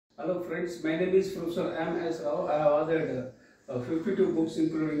Hello friends, my name is Professor M. S. Rao. I have authored 52 books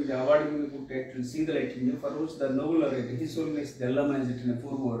including the award-winning book titled See the Light in You, for which the novel laureate His Holiness the Almighty in a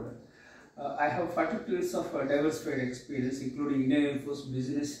foreword. I have 42 years of diversified experience including Indian Air Force,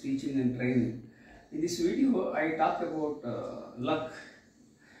 business, teaching and training. In this video, I talk about luck.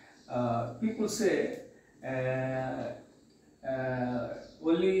 People say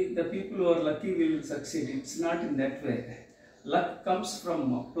only the people who are lucky will succeed. It's not in that way. Luck comes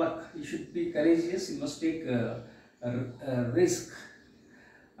from pluck. You should be courageous. You must take a risk,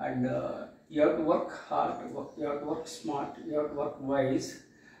 and you have to work hard. You have to work smart. You have to work wise.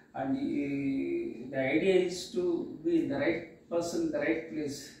 And the idea is to be the right person, the right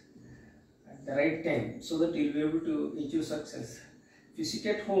place, at the right time, so that you'll be able to achieve success. If you sit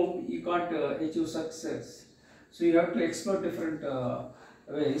at home, you can't achieve success. So you have to explore different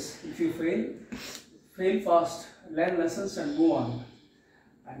ways. If you fail fast, learn lessons and move on.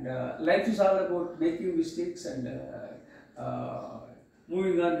 And life is all about making mistakes and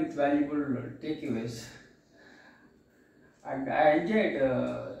moving on with valuable takeaways. And I enjoyed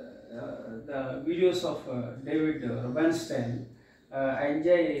the videos of David Rubenstein. I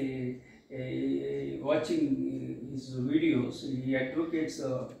enjoy watching his videos. He advocates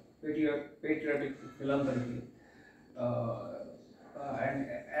patriotic philanthropy. And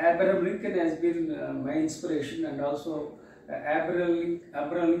Abraham Lincoln has been my inspiration, and also Abraham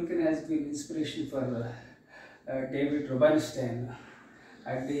Lincoln has been inspiration for David Rubenstein.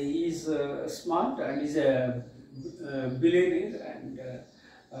 And he is smart, and he's a billionaire, and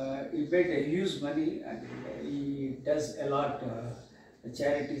he made a huge money, and he does a lot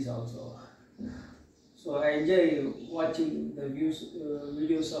charities also. So I enjoy watching the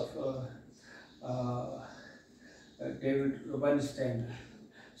videos of David Rubenstein.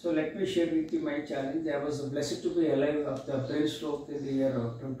 So let me share with you my challenge. I was blessed to be alive after brain stroke in the year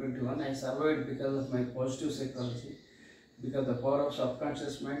of 2021. I survived because of my positive psychology, because of the power of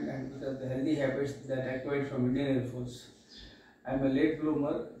subconscious mind, and because of the healthy habits that I acquired from Indian Air Force. I am a late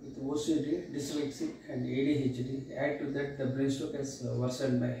bloomer with OCD, Dyslexic and ADHD. Add to that, the brain stroke has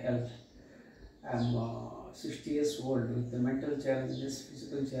worsened my health. I am 60 years old with the mental challenges,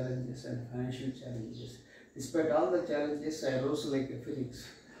 physical challenges and financial challenges. Despite all the challenges, I rose like a phoenix.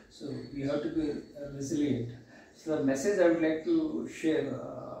 So you have to be resilient. So the message I would like to share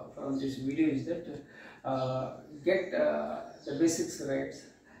from this video is that get the basics right,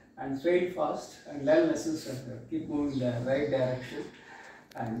 and fail fast, and learn lessons, and keep moving in the right direction,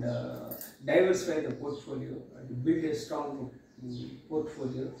 and diversify the portfolio, and build a strong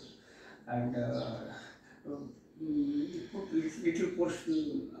portfolio, and put little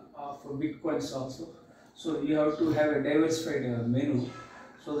portion of bitcoins also. So you have to have a diversified menu,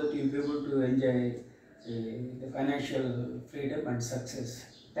 so that you'll be able to enjoy the financial freedom and success.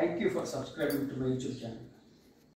 Thank you for subscribing to my YouTube channel.